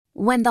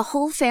When the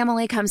whole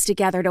family comes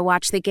together to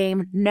watch the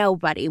game,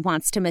 nobody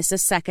wants to miss a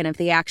second of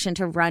the action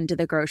to run to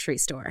the grocery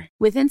store.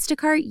 With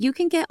Instacart, you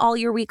can get all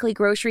your weekly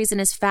groceries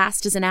in as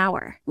fast as an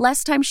hour.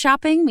 Less time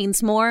shopping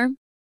means more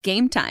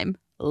game time.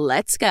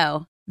 Let's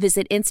go.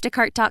 Visit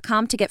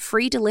instacart.com to get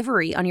free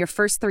delivery on your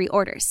first 3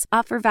 orders.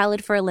 Offer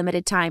valid for a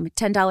limited time.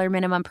 $10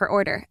 minimum per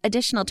order.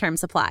 Additional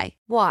terms apply.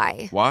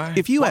 Why?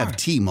 If you have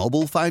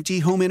T-Mobile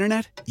 5G home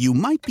internet, you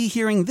might be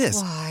hearing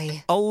this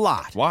Why? a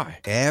lot. Why?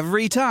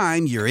 Every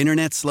time your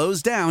internet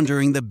slows down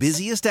during the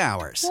busiest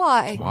hours.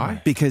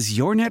 Why? Because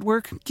your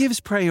network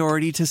gives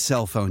priority to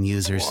cell phone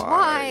users.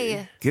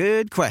 Why?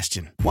 Good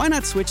question. Why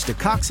not switch to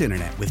Cox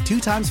Internet with 2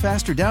 times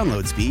faster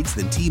download speeds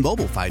than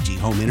T-Mobile 5G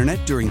home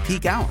internet during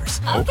peak hours?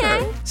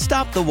 Okay.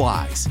 Stop the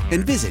whys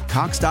and visit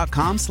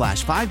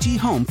cox.com/5G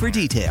home for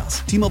details.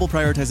 T-Mobile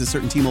prioritizes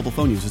certain T-Mobile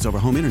phone users over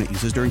home internet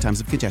users during times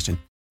of congestion.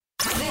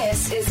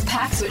 This is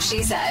Pax What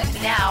She Said.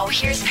 Now,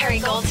 here's Perry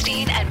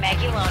Goldstein and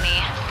Maggie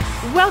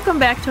Loney. Welcome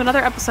back to another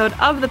episode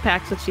of the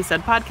Pax What She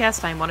Said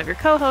podcast. I'm one of your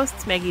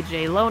co-hosts, Maggie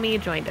J. Loney,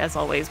 joined as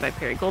always by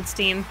Perry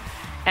Goldstein.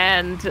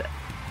 And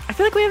I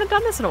feel like we haven't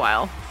done this in a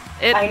while.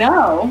 I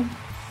know.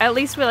 At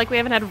least we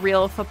haven't had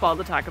real football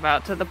to talk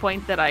about, to the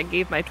point that I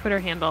gave my Twitter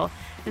handle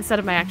instead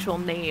of my actual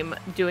name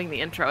doing the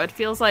intro. It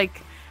feels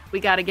like we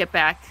got to get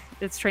back.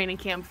 It's training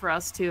camp for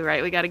us too,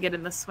 right? We got to get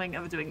in the swing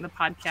of doing the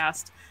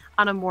podcast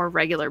on a more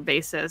regular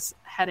basis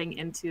heading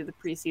into the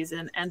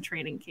preseason and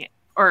training camp,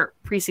 or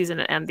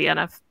preseason and the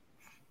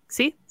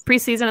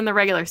preseason and the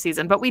regular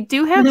season. But we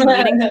do have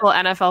meaningful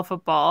NFL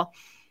football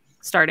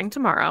starting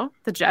tomorrow.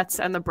 The Jets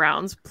and the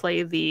Browns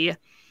play the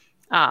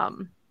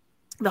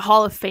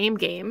Hall of Fame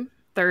game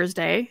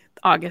Thursday,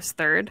 August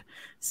 3rd.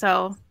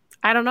 So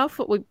I don't know if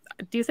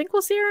do you think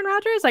we'll see Aaron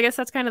Rodgers? I guess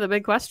that's kind of the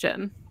big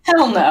question.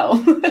 Hell no.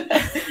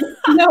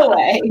 No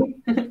way.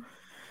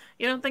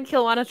 You don't think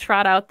he'll want to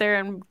trot out there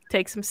and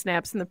take some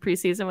snaps in the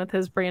preseason with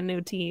his brand new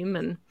team?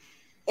 And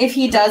if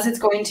he does, it's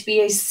going to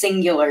be a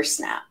singular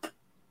snap.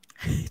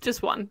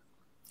 Just one.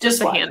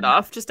 Just a one.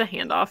 handoff. Just a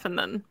handoff, and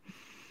then.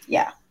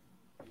 Yeah.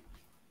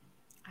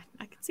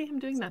 I could see him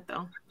doing that,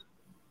 though.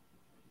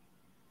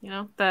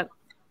 I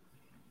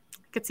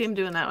could see him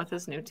doing that with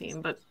his new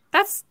team, but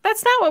that's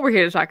not what we're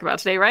here to talk about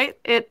today, right?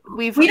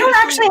 We don't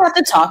actually have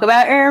to talk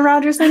about Aaron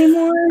Rodgers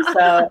anymore,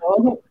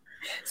 so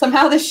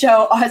somehow the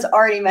show has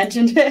already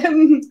mentioned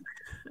him.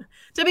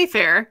 To be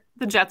fair,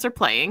 the Jets are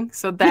playing,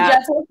 so the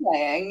Jets are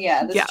playing.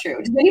 Yeah, that's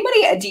true.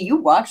 Do you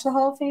watch the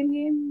Hall of Fame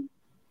game?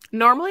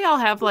 Normally, I'll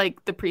have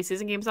the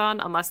preseason games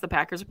on, unless the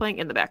Packers are playing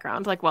in the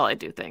background, while I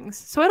do things.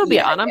 So it'll be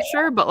on, I'm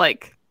sure, but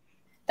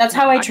that's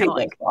how I treat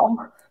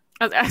baseball.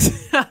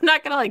 I'm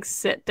not gonna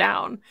sit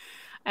down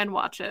and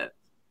watch it.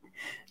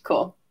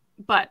 Cool.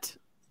 But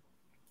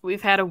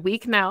we've had a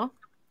week now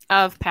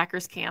of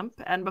Packers camp,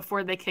 and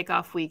before they kick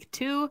off week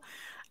 2,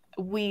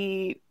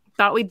 we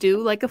thought we'd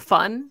do a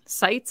fun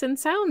sights and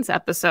sounds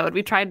episode.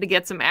 We tried to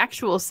get some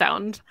actual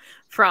sound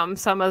from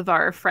some of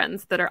our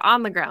friends that are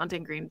on the ground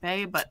in Green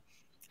Bay, but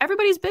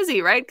everybody's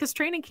busy, right? Because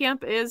training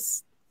camp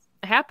is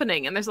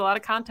happening and there's a lot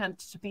of content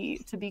to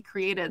be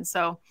created.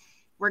 So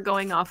we're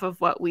going off of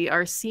what we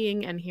are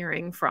seeing and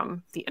hearing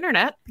from the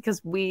internet,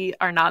 because we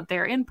are not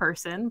there in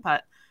person,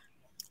 but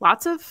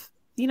lots of,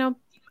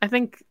 I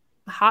think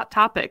hot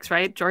topics,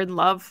 right? Jordan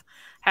Love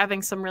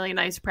having some really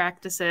nice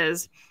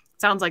practices.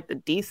 Sounds like the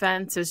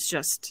defense is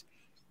just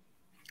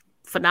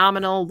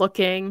phenomenal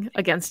looking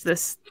against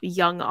this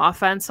young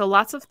offense. So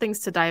lots of things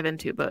to dive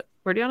into, but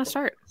where do you want to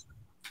start?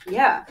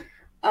 Yeah.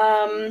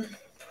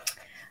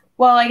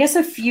 Well, I guess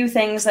a few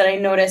things that I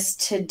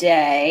noticed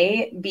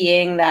today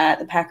being that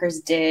the Packers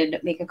did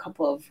make a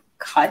couple of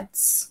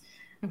cuts.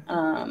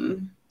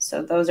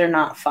 So those are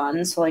not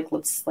fun. So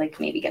let's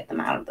maybe get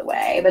them out of the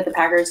way. But the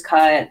Packers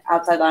cut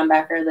outside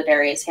linebacker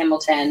Ladarius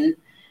Hamilton.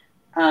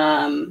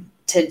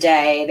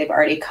 Today they've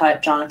already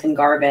cut Jonathan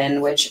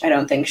Garvin, which I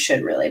don't think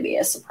should really be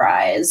a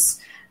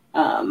surprise,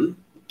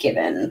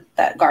 given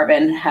that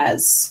Garvin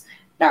has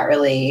not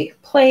really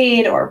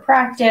played or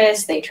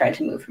practiced. They tried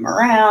to move him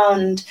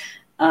around,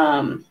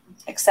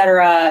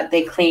 etc.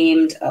 They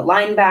claimed a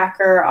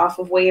linebacker off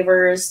of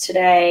waivers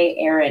today,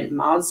 Aaron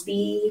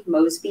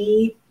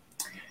Mosby.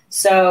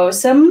 So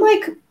some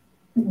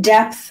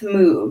depth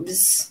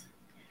moves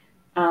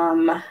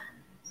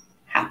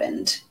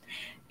happened.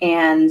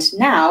 And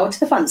now to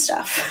the fun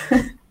stuff.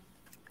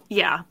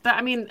 Yeah,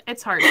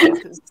 it's hard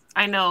because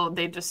I know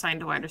they just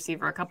signed a wide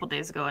receiver a couple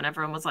days ago and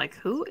everyone was like,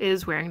 who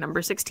is wearing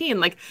number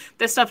 16?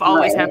 This stuff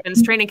always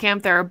happens. Training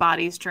camp, there are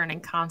bodies turning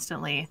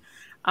constantly.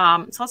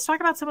 So let's talk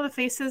about some of the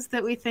faces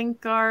that we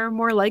think are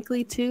more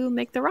likely to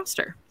make the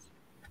roster.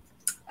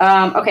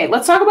 Okay,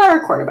 let's talk about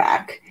our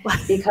quarterback.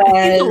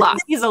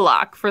 Because he's a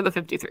lock for the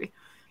 53.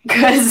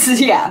 Because,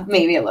 yeah,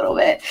 maybe a little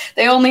bit.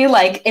 They only,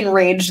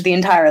 enraged the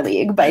entire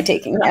league by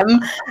taking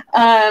him.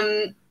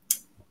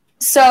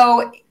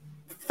 So,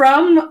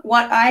 from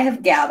what I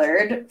have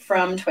gathered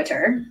from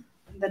Twitter,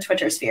 the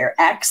Twitter sphere,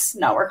 X,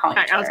 no, we're calling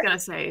it Twitter. I was going to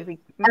say.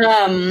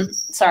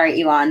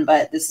 Sorry, Elon,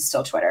 but this is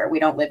still Twitter. We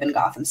don't live in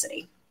Gotham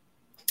City.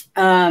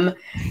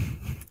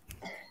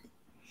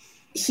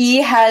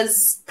 he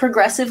has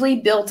progressively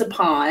built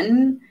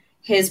upon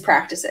his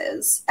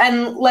practices.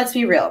 And let's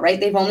be real, right?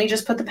 They've only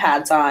just put the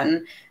pads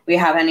on. We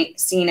haven't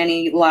seen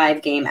any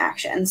live game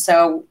action.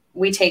 So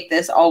we take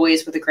this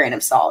always with a grain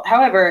of salt.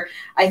 However,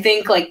 I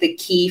think like the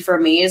key for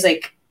me is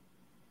like,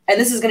 and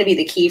this is going to be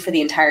the key for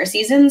the entire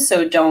season,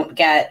 so don't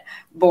get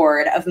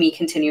bored of me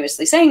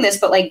continuously saying this,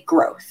 but like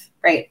growth,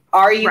 right?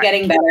 Are you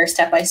getting better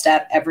step by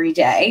step every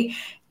day?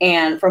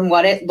 And from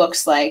what it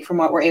looks like, from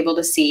what we're able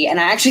to see, and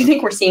I actually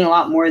think we're seeing a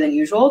lot more than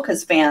usual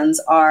because fans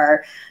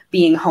are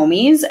being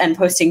homies and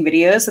posting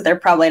videos that they're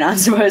probably not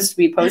supposed to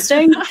be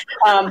posting.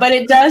 But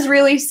it does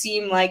really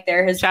seem like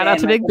there has Shout out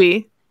to Big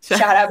B.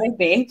 Shout out Big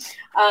B.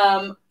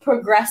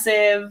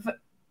 Progressive,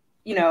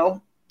 you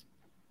know,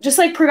 just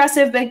like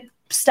progressive big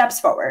steps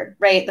forward,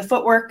 right? The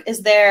footwork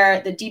is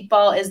there. The deep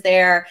ball is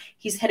there.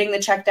 He's hitting the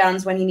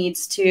checkdowns when he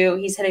needs to.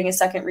 He's hitting his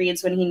second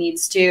reads when he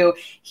needs to.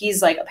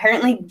 He's like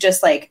apparently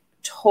just like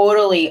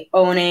totally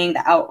owning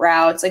the out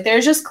routes. Like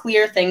there's just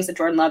clear things that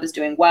Jordan Love is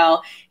doing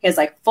well. He has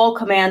like full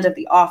command of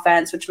the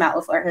offense, which Matt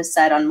LaFleur has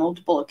said on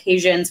multiple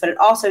occasions, but it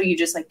also, you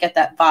just like get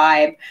that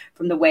vibe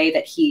from the way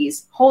that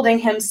he's holding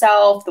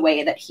himself, the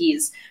way that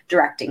he's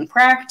directing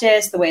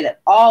practice, the way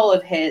that all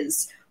of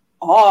his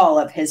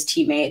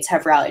teammates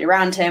have rallied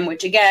around him,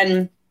 which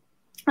again,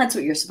 that's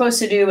what you're supposed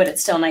to do, but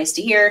it's still nice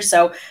to hear.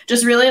 So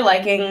just really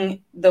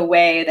liking the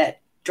way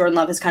that Jordan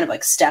Love has kind of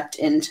like stepped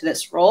into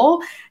this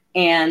role.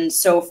 And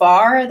so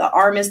far, the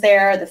arm is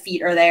there, the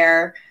feet are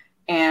there,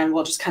 and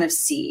we'll just kind of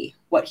see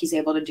what he's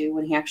able to do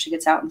when he actually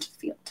gets out into the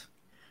field.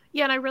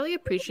 Yeah, and I really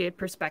appreciate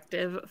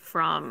perspective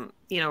from,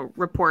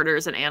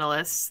 reporters and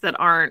analysts that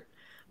aren't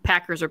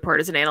Packers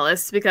reporters and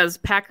analysts, because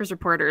Packers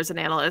reporters and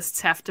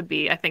analysts have to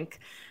be, I think,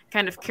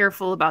 kind of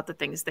careful about the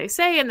things they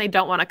say, and they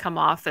don't want to come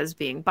off as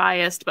being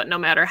biased, but no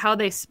matter how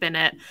they spin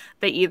it,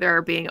 they either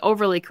are being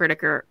overly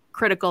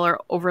critical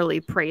or overly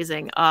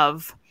praising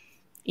of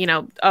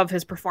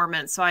his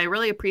performance. So I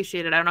really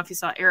appreciate it. I don't know if you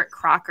saw Eric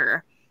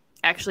Crocker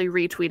actually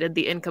retweeted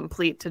the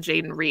incomplete to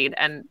Jayden Reed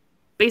and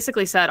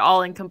basically said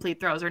all incomplete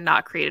throws are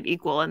not created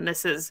equal. And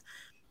this is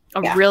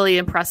a really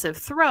impressive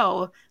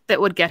throw that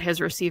would get his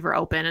receiver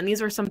open. And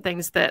these are some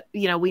things that,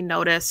 we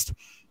noticed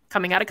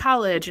coming out of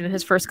college and in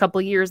his first couple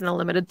of years in the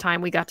limited time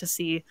we got to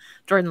see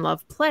Jordan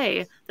Love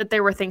play, that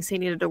there were things he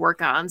needed to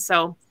work on.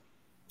 So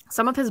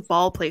some of his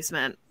ball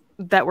placement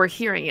that we're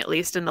hearing, at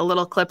least in the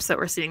little clips that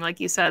we're seeing, like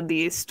you said,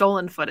 the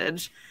stolen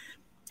footage,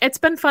 it's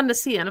been fun to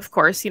see. And of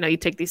course, you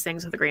take these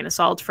things with a grain of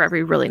salt. For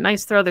every really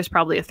nice throw, there's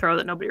probably a throw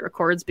that nobody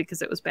records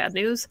because it was bad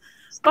news.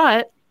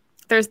 But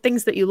there's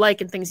things that you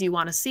like and things you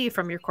want to see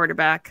from your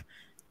quarterback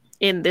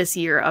in this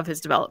year of his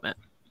development.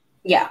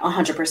 Yeah,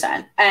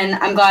 100%. And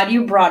I'm glad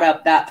you brought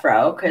up that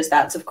throw, because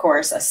that's, of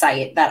course, a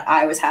sight that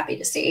I was happy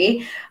to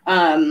see.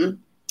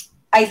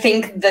 I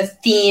think the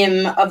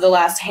theme of the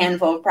last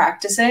handful of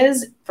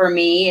practices for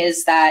me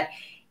is that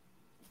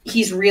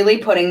he's really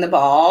putting the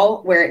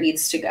ball where it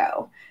needs to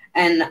go.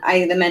 And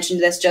I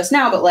mentioned this just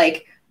now, but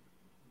like,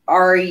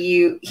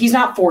 he's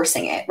not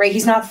forcing it, right?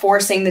 He's not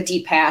forcing the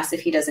deep pass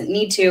if he doesn't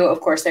need to.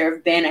 Of course, there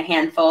have been a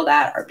handful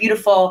that are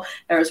beautiful.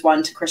 There was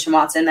one to Christian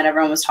Watson that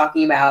everyone was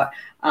talking about.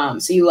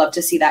 So you love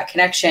to see that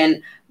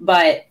connection,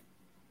 but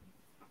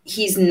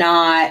he's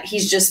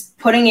just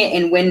putting it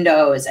in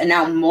windows. And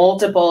now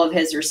multiple of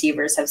his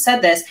receivers have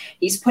said this.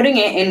 He's putting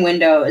it in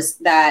windows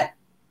that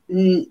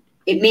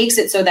it makes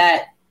it so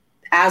that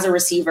as a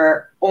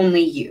receiver,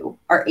 only you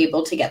are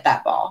able to get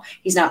that ball.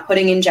 He's not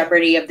putting in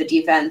jeopardy of the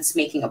defense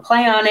making a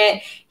play on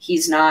it.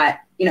 He's not,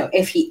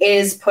 if he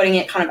is putting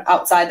it kind of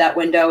outside that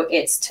window,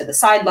 it's to the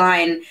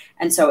sideline.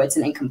 And so it's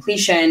an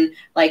incompletion,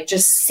 like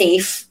just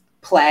safe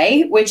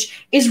play,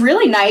 which is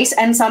really nice.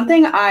 And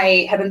something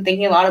I have been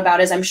thinking a lot about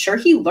is I'm sure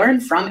he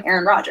learned from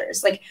Aaron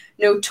Rodgers, like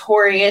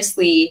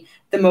notoriously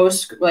the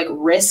most like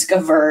risk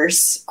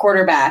averse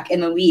quarterback in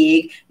the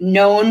league,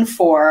 known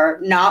for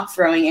not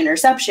throwing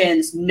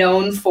interceptions,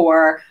 known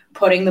for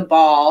putting the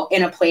ball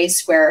in a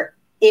place where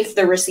if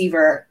the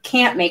receiver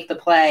can't make the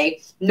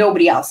play,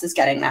 nobody else is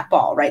getting that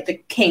ball, right? The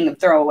king of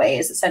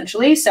throwaways,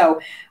 essentially.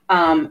 So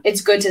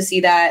it's good to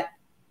see that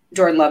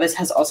Jordan Love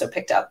has also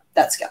picked up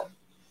that skill.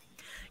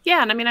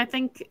 Yeah, and I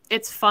think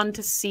it's fun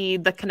to see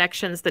the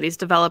connections that he's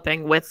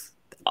developing with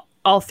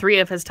all three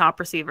of his top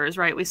receivers,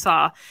 right? We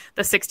saw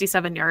the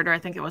 67-yarder, I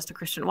think it was to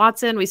Christian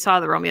Watson. We saw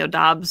the Romeo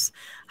Doubs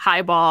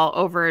high ball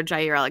over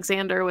Jair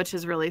Alexander, which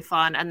is really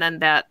fun. And then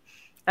that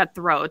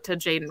throw to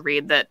Jayden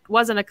Reed that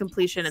wasn't a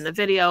completion in the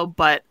video,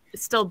 but it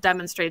still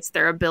demonstrates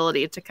their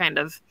ability to kind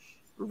of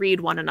read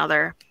one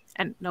another,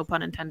 and no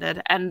pun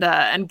intended,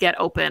 and get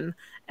open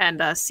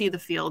and see the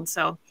field.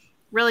 So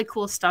really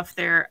cool stuff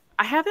there.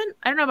 I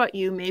don't know about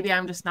you, maybe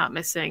I'm just not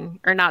seeing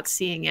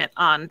it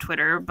on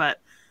Twitter, but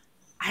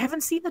I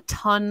haven't seen a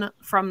ton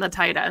from the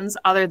tight ends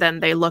other than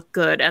they look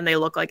good and they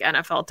look like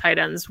NFL tight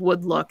ends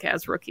would look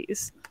as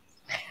rookies.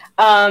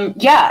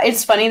 Yeah,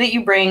 it's funny that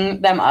you bring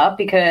them up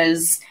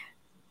because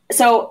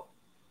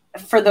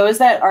for those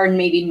that are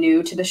maybe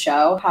new to the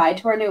show, hi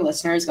to our new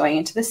listeners going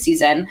into the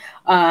season.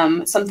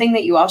 Something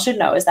that you all should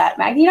know is that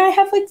Maggie and I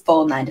have like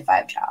full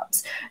 9-to-5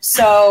 jobs.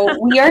 So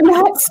we are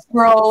not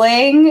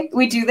scrolling.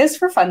 We do this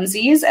for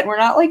funsies, and we're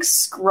not like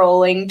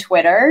scrolling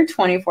Twitter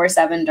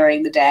 24/7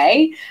 during the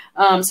day.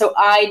 So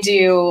I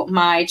do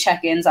my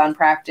check-ins on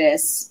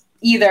practice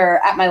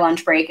either at my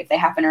lunch break if they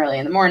happen early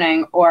in the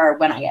morning or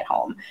when I get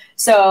home.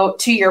 So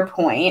to your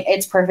point,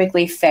 it's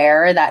perfectly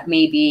fair that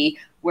maybe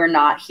we're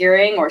not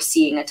hearing or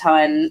seeing a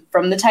ton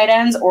from the tight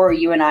ends, or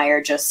you and I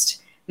are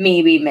just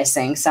maybe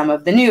missing some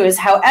of the news.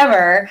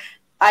 However,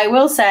 I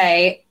will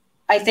say,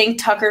 I think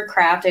Tucker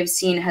Kraft I've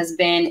seen has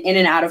been in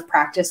and out of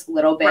practice a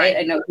little bit. Right.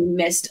 I know he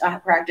missed a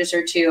practice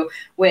or two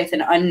with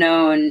an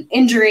unknown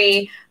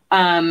injury.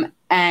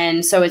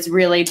 And so it's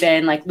really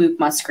been like Luke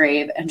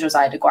Musgrave and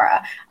Josiah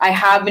DeGuara. I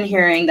have been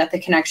hearing that the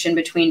connection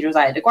between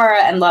Josiah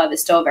DeGuara and Love is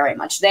still very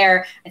much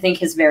there. I think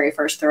his very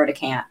first throw to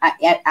camp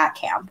at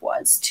camp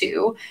was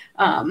to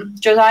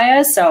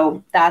Josiah.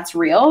 So that's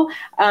real.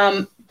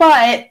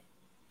 But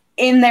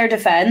in their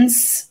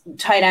defense,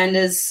 tight end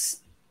is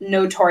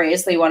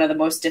notoriously one of the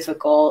most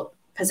difficult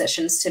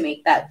positions to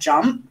make that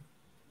jump.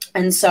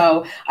 And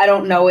so I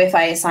don't know if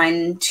I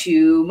assign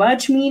too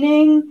much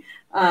meaning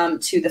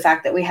to the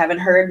fact that we haven't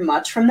heard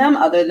much from them,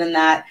 other than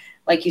that,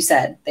 like you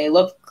said, they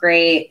look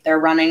great. They're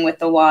running with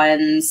the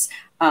ones.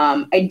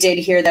 I did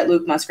hear that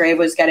Luke Musgrave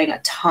was getting a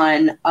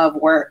ton of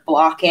work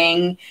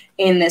blocking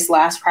in this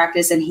last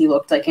practice, and he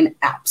looked like an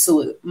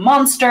absolute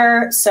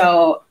monster.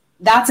 So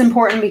that's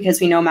important because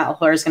we know Matt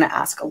LaFleur is going to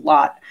ask a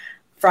lot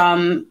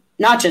from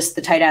not just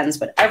the tight ends,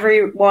 but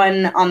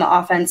everyone on the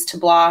offense to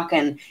block.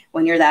 And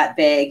when you're that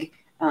big,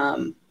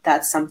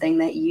 that's something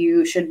that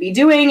you should be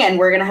doing, and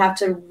we're going to have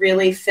to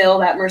really fill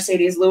that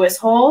Mercedes Lewis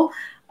hole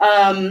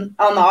on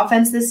the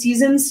offense this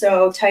season,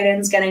 so tight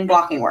ends getting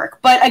blocking work.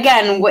 But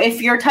again, if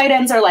your tight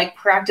ends are like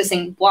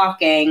practicing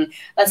blocking,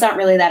 that's not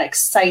really that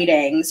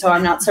exciting, so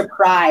I'm not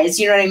surprised,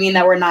 you know what I mean,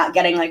 that we're not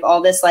getting like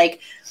all this like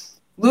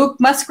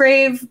Luke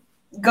Musgrave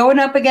going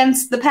up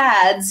against the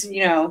pads,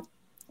 you know.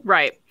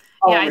 Right.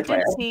 Yeah,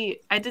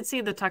 I did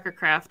see that Tucker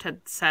Kraft had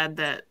said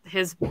that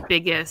his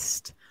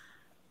biggest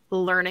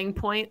learning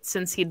point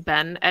since he'd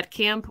been at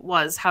camp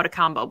was how to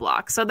combo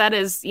block. So that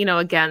is, you know,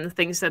 again,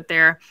 things that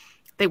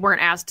they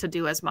weren't asked to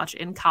do as much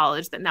in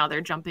college that now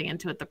they're jumping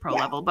into at the pro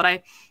level.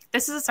 But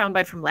this is a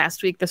soundbite from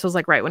last week. This was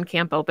like right when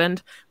camp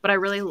opened, but I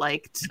really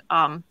liked,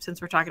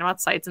 since we're talking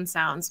about sights and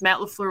sounds, Matt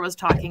LaFleur was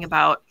talking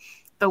about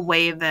the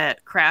way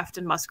that Kraft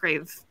and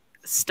Musgrave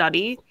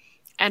study.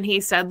 And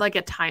he said, like,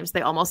 at times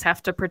they almost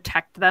have to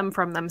protect them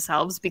from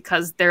themselves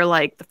because they're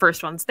like the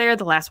first one's there,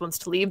 the last one's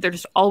to leave. They're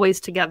just always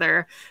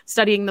together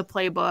studying the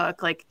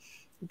playbook. Like,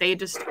 they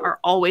just are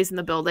always in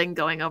the building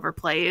going over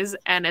plays.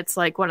 And it's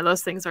like one of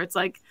those things where it's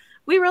like,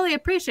 we really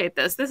appreciate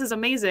this. This is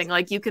amazing.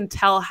 Like, you can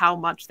tell how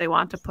much they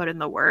want to put in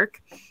the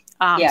work.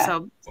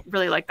 So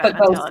really like that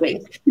mentality.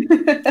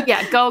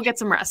 Yeah, go get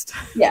some rest.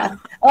 Yeah.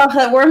 Oh,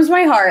 that warms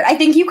my heart. I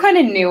think you kind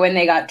of knew when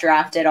they got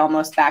drafted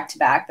almost back to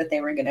back that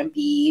they were going to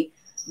be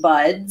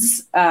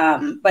buds,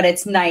 but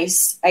it's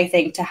nice, I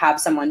think, to have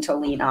someone to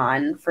lean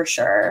on for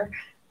sure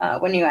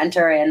when you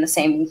enter in the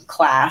same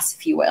class,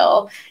 if you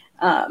will.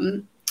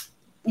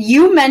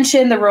 You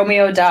mentioned the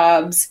Romeo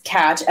Doubs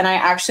catch, and I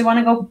actually want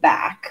to go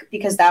back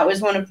because that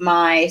was one of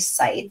my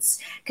sites,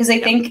 because I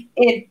think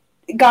it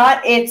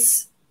got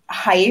its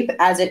hype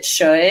as it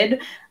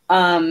should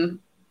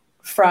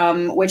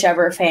from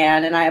whichever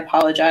fan, and I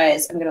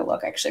apologize, I'm going to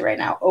look actually right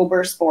now.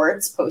 Ober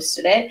Sports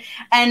posted it,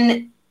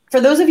 and for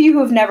those of you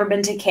who have never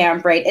been to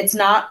camp, right, it's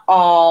not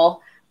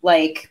all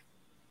like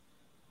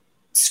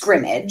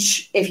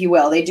scrimmage, if you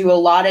will. They do a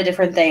lot of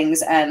different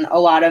things, and a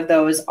lot of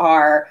those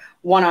are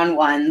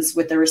one-on-ones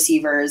with the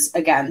receivers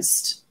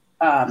against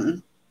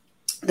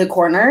the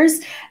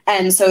corners.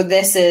 And so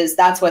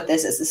that's what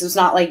this is. This is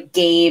not like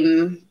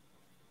game,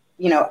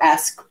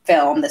 esque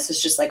film. This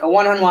is just like a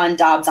one-on-one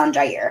Doubs on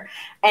Jaire.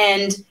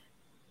 And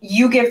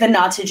you give the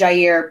nod to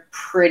Jaire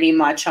pretty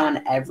much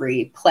on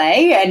every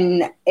play.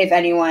 And if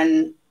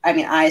anyone,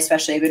 I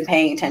especially have been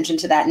paying attention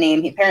to that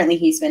name.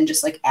 He's been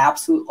just like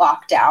absolute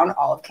lockdown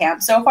all of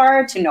camp so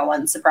far, to no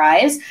one's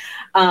surprise.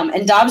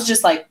 And Doubs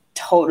just like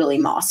totally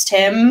mossed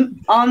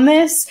him on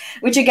this,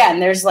 which again,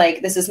 there's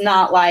like, this is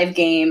not live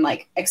game,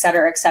 like et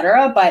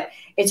cetera, but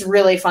it's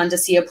really fun to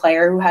see a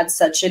player who had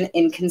such an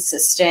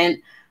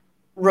inconsistent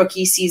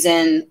rookie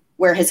season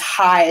where his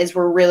highs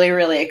were really,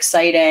 really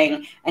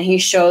exciting and he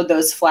showed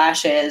those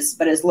flashes,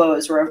 but his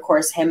lows were, of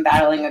course, him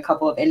battling a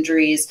couple of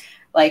injuries,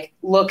 like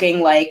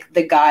looking like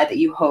the guy that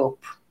you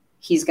hope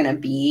he's going to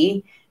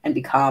be and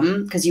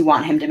become, because you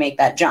want him to make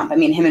that jump.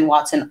 Him and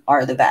Watson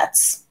are the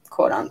vets,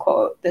 quote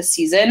unquote, this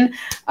season.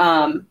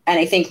 And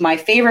I think my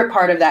favorite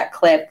part of that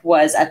clip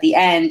was at the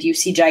end, you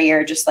see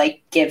Jaire just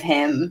like give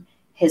him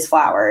his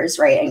flowers,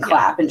 right, and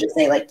clap and just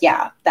say like,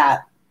 yeah,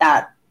 that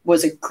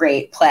was a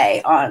great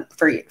play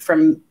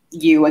from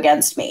you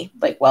against me.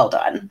 Like, well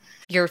done.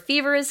 Your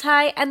fever is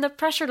high and the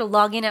pressure to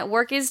log in at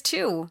work is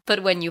too.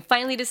 But when you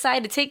finally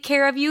decide to take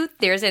care of you,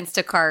 there's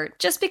Instacart.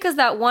 Just because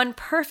that one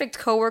perfect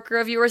coworker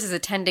of yours is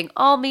attending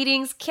all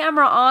meetings,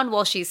 camera on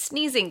while she's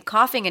sneezing,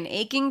 coughing, and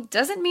aching,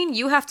 doesn't mean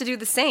you have to do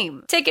the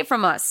same. Take it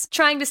from us.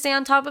 Trying to stay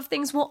on top of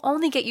things will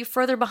only get you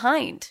further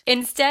behind.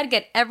 Instead,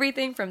 get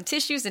everything from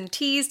tissues and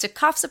teas to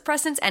cough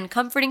suppressants and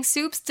comforting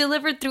soups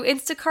delivered through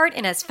Instacart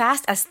in as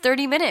fast as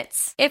 30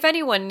 minutes. If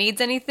anyone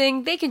needs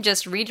anything, they can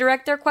just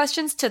redirect their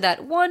questions to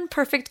that one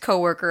perfect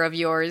coworker of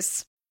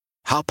yours.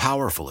 How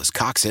powerful is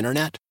Cox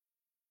Internet?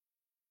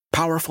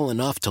 Powerful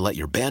enough to let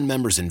your band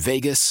members in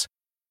Vegas,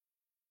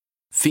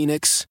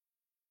 Phoenix,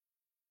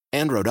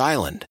 and Rhode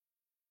Island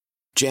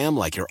jam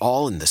like you're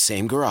all in the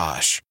same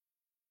garage.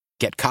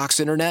 Get Cox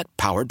Internet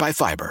powered by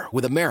fiber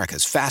with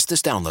America's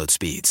fastest download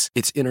speeds.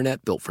 It's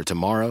internet built for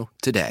tomorrow,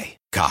 today.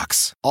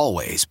 Cox,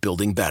 always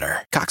building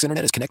better. Cox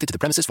Internet is connected to the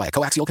premises via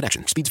coaxial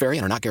connection. Speeds vary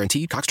and are not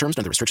guaranteed. Cox terms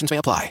and other restrictions may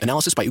apply.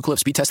 Analysis by Ookla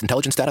Speed Test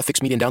Intelligence Data.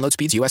 Fixed median download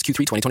speeds. US Q3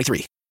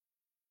 2023.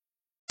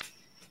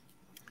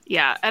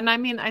 Yeah, and I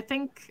mean, I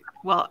think,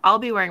 well, I'll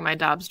be wearing my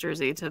Dobbs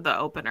jersey to the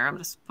opener. I'm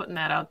just putting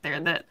that out there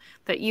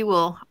that you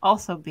will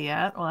also be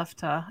at. We'll have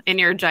to, in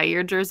your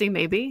Jair jersey,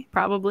 maybe,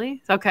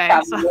 probably. Okay.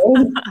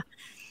 So,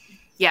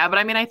 yeah, but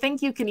I mean, I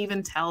think you can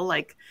even tell,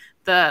 like,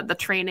 the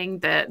training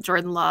that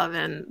Jordan Love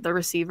and the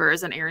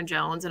receivers and Aaron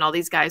Jones and all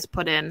these guys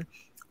put in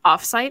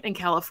offsite in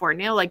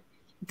California. Like,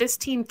 this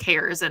team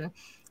cares. And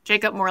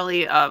Jacob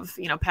Morley of,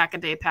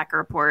 Pack-A-Day Packer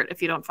Report,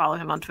 if you don't follow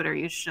him on Twitter,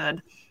 you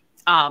should.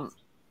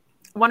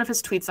 One of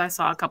his tweets I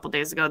saw a couple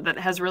days ago that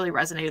has really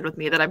resonated with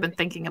me that I've been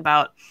thinking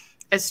about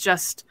is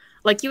just,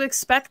 like, you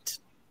expect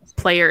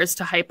players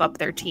to hype up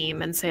their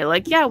team and say,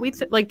 like, yeah,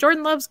 like,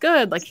 Jordan Love's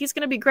good, like, he's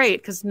going to be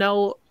great, because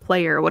no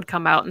player would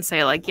come out and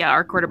say, like, yeah,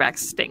 our quarterback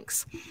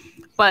stinks.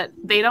 But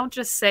they don't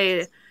just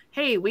say,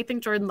 hey, we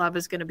think Jordan Love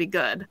is going to be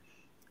good.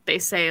 They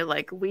say,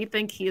 like, we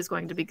think he is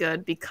going to be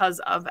good because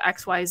of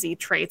XYZ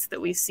traits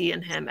that we see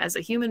in him as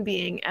a human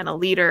being and a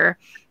leader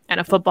and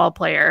a football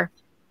player.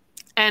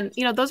 And,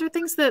 those are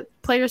things that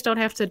players don't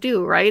have to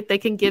do, right? They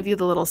can give you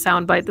the little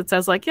soundbite that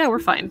says, like, yeah, we're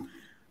fine.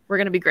 We're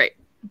going to be great.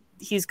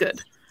 He's good.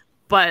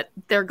 But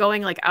they're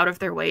going, like, out of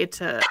their way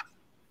to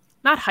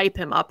not hype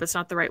him up. It's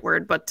not the right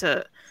word, but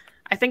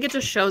I think it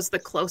just shows the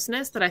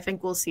closeness that I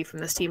think we'll see from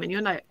this team. And you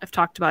and I have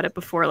talked about it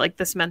before, like,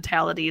 this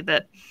mentality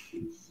that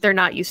they're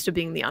not used to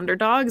being the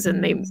underdogs,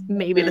 and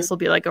maybe this will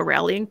be like a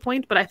rallying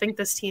point. But I think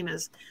this team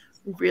is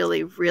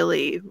really,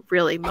 really,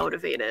 really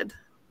motivated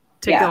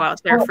to go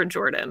out there for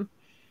Jordan.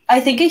 I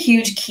think a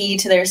huge key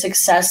to their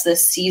success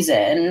this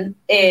season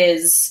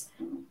is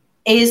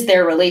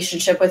their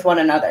relationship with one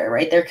another,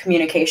 right? Their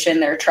communication,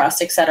 their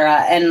trust,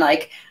 etc. And,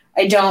 like,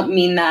 I don't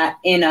mean that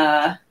in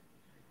a,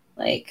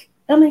 like,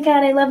 oh my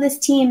God, I love this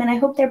team and I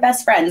hope they're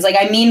best friends. Like,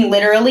 I mean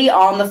literally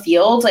on the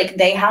field, like,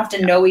 they have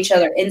to know each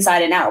other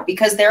inside and out,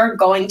 because there are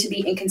going to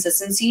be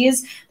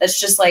inconsistencies. That's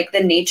just, like,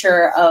 the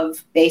nature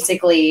of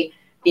basically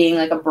being,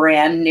 like, a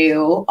brand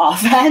new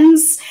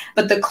offense.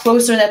 But the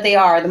closer that they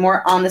are, the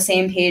more on the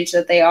same page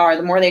that they are,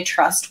 the more they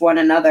trust one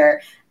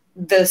another,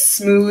 the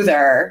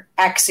smoother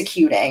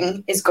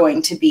executing is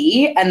going to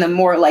be, and the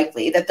more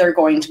likely that they're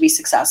going to be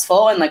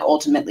successful and, like,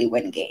 ultimately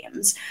win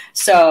games.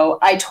 So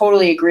I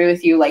totally agree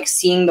with you. Like,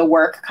 seeing the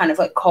work kind of,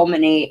 like,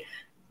 culminate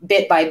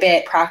bit by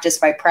bit, practice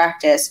by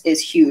practice,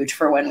 is huge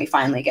for when we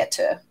finally get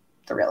to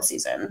the real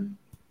season.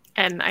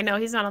 And I know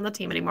he's not on the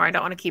team anymore. I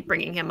don't want to keep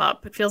bringing him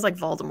up. It feels like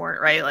Voldemort,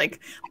 right? Like,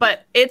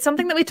 but it's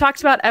something that we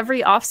talked about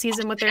every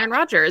offseason with Aaron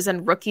Rodgers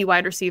and rookie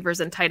wide receivers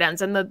and tight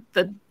ends, and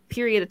the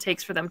period it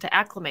takes for them to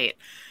acclimate,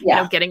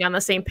 getting on the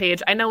same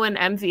page. I know when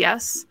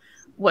MVS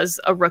was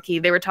a rookie,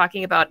 they were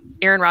talking about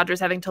Aaron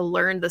Rodgers having to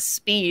learn the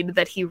speed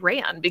that he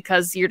ran,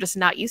 because you're just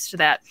not used to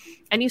that.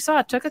 And you saw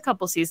it took a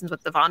couple seasons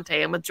with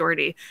Devontae and with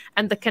Jordy,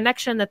 and the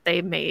connection that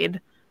they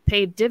made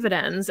paid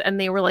dividends, and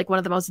they were, like, one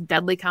of the most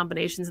deadly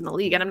combinations in the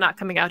league. And I'm not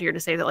coming out here to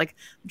say that, like,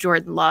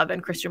 Jordan Love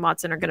and Christian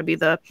Watson are going to be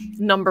the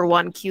number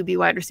one QB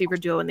wide receiver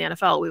duo in the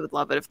NFL. We would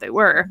love it if they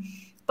were.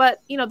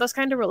 But, those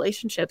kind of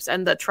relationships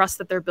and the trust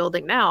that they're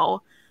building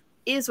now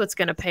is what's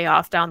going to pay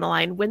off down the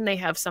line when they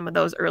have some of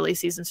those early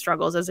season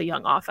struggles as a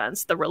young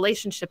offense. The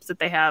relationships that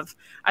they have,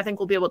 I think,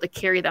 will be able to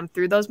carry them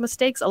through those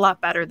mistakes a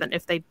lot better than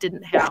if they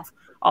didn't have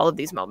all of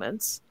these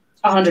moments.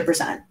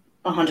 100%.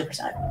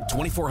 100%.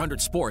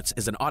 2400 Sports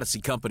is an Odyssey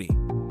company.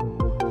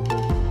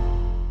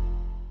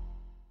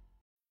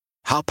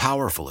 How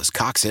powerful is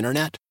Cox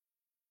Internet?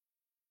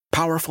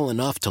 Powerful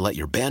enough to let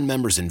your band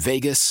members in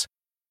Vegas,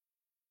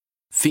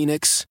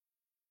 Phoenix,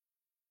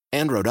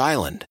 and Rhode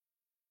Island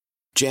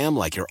jam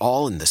like you're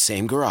all in the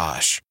same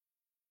garage.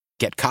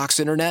 Get Cox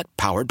Internet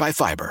powered by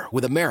fiber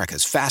with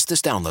America's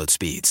fastest download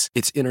speeds.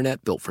 It's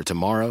internet built for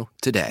tomorrow,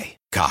 today.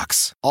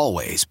 Cox,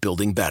 always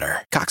building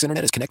better. Cox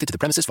Internet is connected to the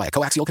premises via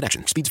coaxial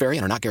connection. Speeds vary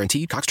and are not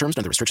guaranteed. Cox terms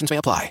and other restrictions may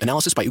apply.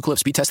 Analysis by Ookla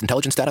Speed Test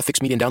Intelligence Data.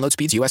 Fixed median download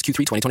speeds. US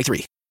Q3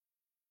 2023.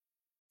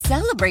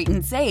 Celebrate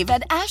and save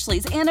at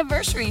Ashley's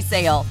Anniversary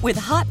Sale. With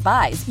Hot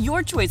Buys,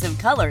 your choice of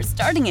colors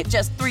starting at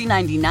just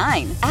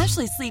 $3.99.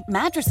 Ashley Sleep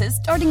mattresses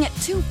starting at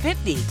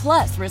 $2.50.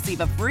 Plus,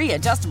 receive a free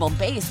adjustable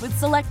base with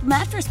select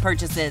mattress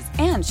purchases.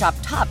 And shop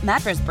top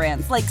mattress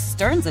brands like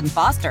Stearns &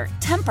 Foster,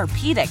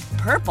 Tempur-Pedic,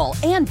 Purple,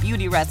 and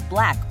Beautyrest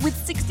Black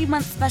with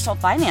 60-month special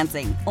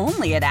financing.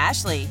 Only at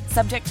Ashley.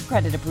 Subject to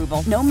credit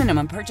approval. No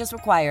minimum purchase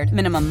required.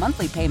 Minimum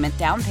monthly payment,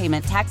 down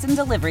payment, tax, and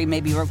delivery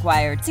may be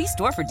required. See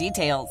store for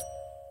details.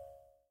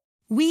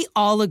 We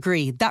all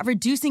agree that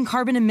reducing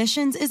carbon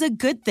emissions is a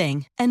good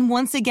thing. And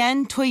once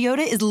again,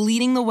 Toyota is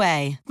leading the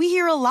way. We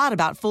hear a lot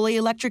about fully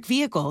electric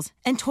vehicles,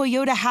 and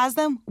Toyota has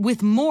them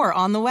with more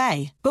on the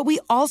way. But we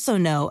also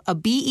know a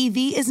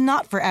BEV is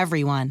not for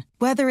everyone,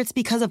 whether it's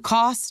because of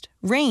cost,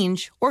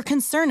 range, or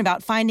concern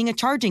about finding a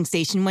charging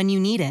station when you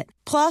need it.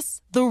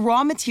 Plus, the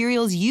raw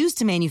materials used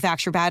to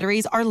manufacture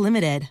batteries are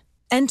limited.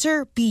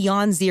 Enter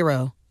Beyond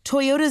Zero,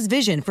 Toyota's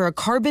vision for a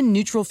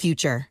carbon-neutral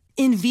future.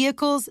 In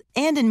vehicles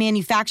and in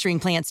manufacturing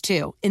plants,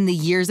 too, in the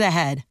years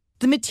ahead.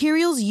 The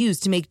materials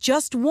used to make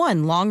just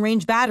one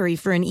long-range battery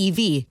for an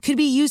EV could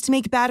be used to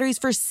make batteries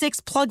for 6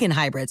 plug-in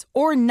hybrids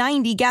or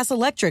 90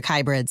 gas-electric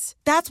hybrids.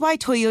 That's why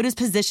Toyota's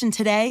position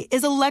today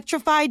is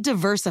electrified,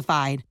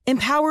 diversified,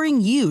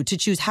 empowering you to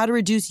choose how to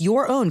reduce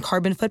your own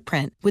carbon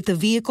footprint with the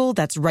vehicle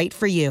that's right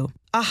for you.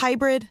 A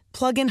hybrid,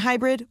 plug-in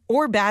hybrid,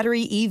 or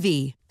battery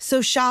EV.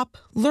 So shop,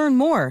 learn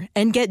more,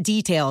 and get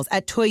details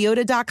at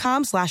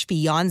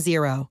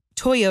toyota.com/beyondzero.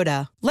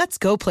 Toyota, let's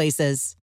go places.